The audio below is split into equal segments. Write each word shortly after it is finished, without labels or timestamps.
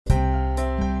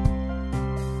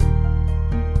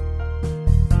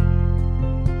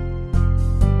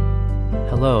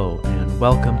Hello, and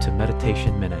welcome to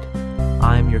Meditation Minute.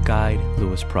 I'm your guide,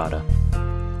 Louis Prada.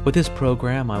 With this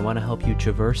program, I want to help you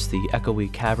traverse the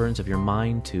echoey caverns of your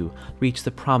mind to reach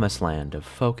the promised land of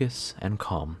focus and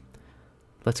calm.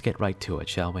 Let's get right to it,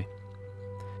 shall we?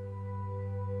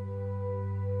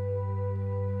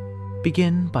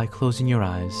 Begin by closing your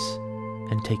eyes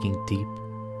and taking deep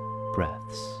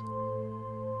breaths.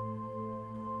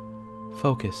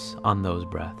 Focus on those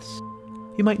breaths.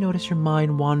 You might notice your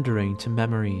mind wandering to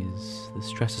memories, the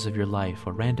stresses of your life,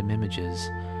 or random images,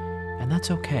 and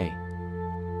that's okay.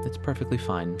 It's perfectly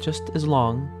fine, just as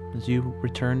long as you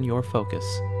return your focus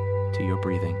to your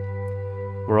breathing.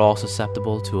 We're all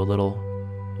susceptible to a little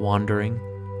wandering,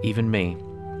 even me.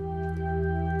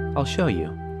 I'll show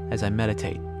you as I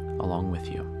meditate along with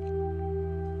you.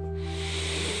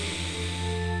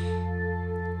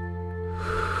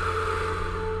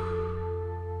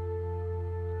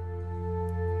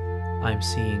 I'm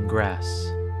seeing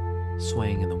grass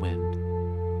swaying in the wind.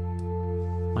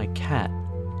 My cat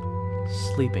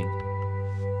sleeping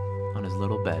on his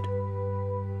little bed.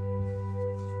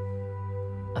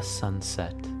 A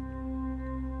sunset.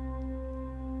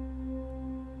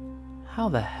 How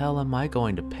the hell am I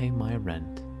going to pay my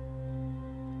rent?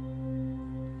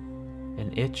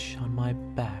 An itch on my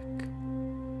back.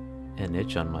 An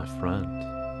itch on my front.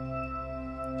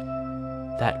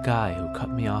 That guy who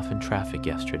cut me off in traffic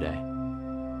yesterday.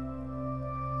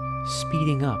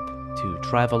 Speeding up to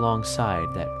drive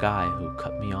alongside that guy who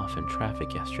cut me off in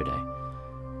traffic yesterday.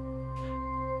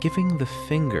 Giving the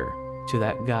finger to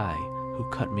that guy who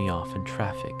cut me off in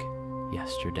traffic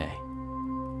yesterday.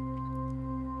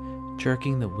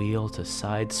 Jerking the wheel to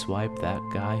sideswipe that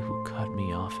guy who cut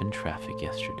me off in traffic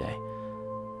yesterday.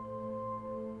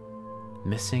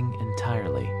 Missing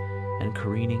entirely and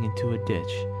careening into a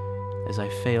ditch as I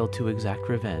failed to exact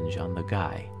revenge on the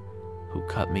guy who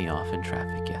cut me off in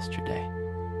traffic yesterday.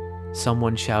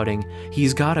 Someone shouting,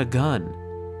 "He's got a gun!"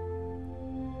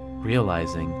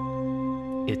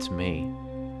 Realizing it's me,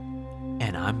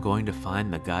 and I'm going to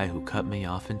find the guy who cut me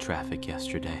off in traffic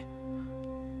yesterday.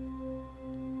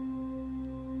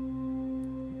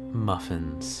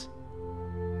 Muffins.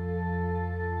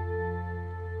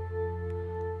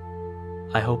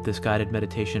 I hope this guided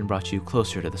meditation brought you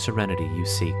closer to the serenity you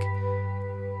seek.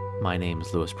 My name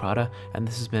is Louis Prada, and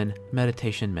this has been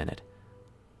Meditation Minute.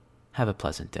 Have a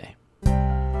pleasant day.